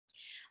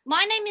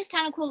My name is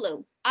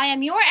Tanaquil. I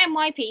am your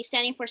MYP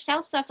standing for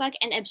South Suffolk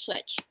and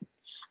Ipswich.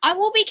 I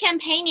will be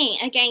campaigning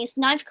against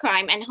knife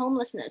crime and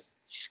homelessness,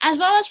 as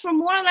well as for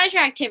more leisure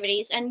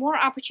activities and more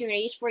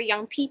opportunities for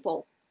young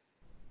people.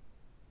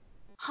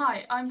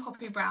 Hi, I'm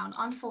Poppy Brown.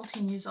 I'm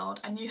 14 years old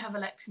and you have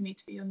elected me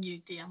to be your new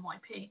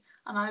DMYP,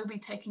 and I will be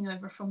taking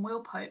over from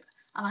Will Pope,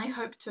 and I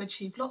hope to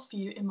achieve lots for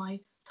you in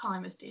my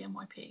time as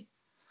DMYP.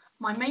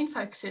 My main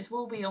focuses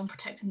will be on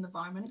protecting the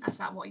environment, as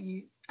that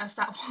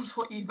was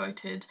what you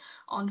voted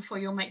on for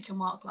your Make Your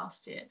Mark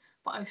last year,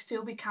 but I will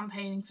still be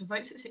campaigning for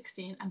Votes at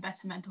 16 and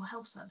better mental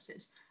health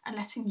services, and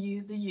letting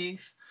you, the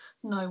youth,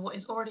 know what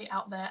is already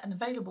out there and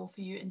available for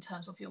you in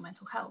terms of your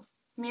mental health.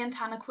 Me and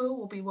Tanaquil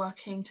will be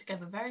working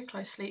together very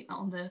closely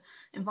on the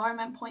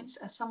environment points,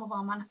 as some of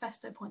our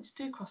manifesto points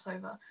do cross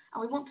over,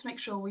 and we want to make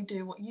sure we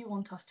do what you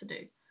want us to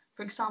do.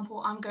 For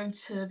example, I'm going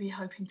to be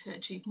hoping to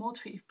achieve more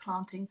tree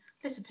planting,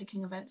 litter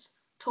picking events,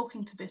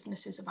 talking to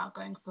businesses about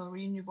going for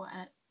renewable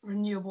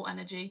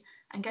energy,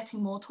 and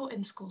getting more taught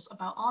in schools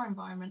about our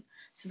environment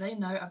so they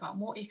know about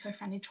more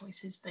eco-friendly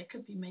choices they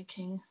could be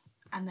making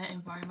and their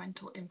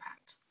environmental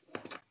impact.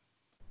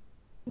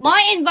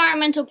 My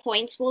environmental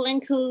points will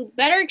include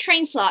better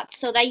train slots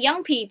so that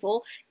young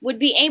people would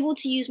be able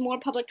to use more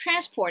public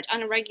transport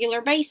on a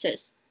regular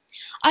basis.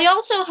 I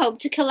also hope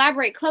to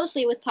collaborate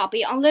closely with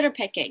Poppy on litter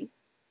picking.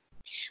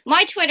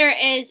 My Twitter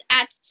is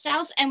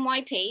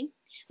 @SouthMYP.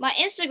 My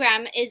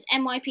Instagram is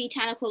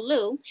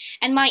myptanaquil,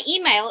 and my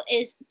email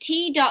is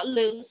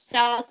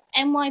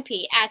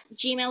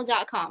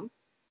t.lu.southmyp@gmail.com.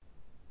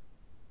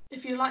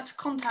 If you'd like to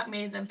contact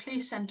me, then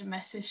please send a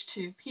message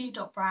to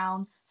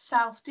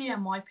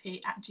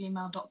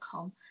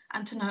p.brown@southdmyp@gmail.com,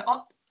 and to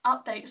know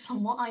updates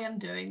on what I am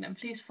doing, then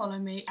please follow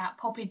me at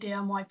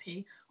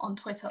poppydmyp on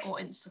Twitter or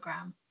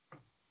Instagram.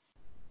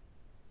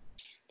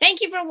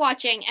 Thank you for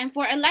watching and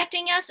for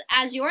electing us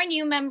as your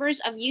new members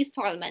of Youth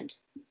Parliament.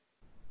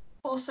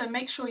 Also,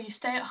 make sure you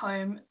stay at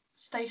home,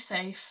 stay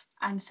safe,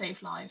 and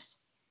save lives.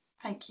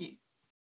 Thank you.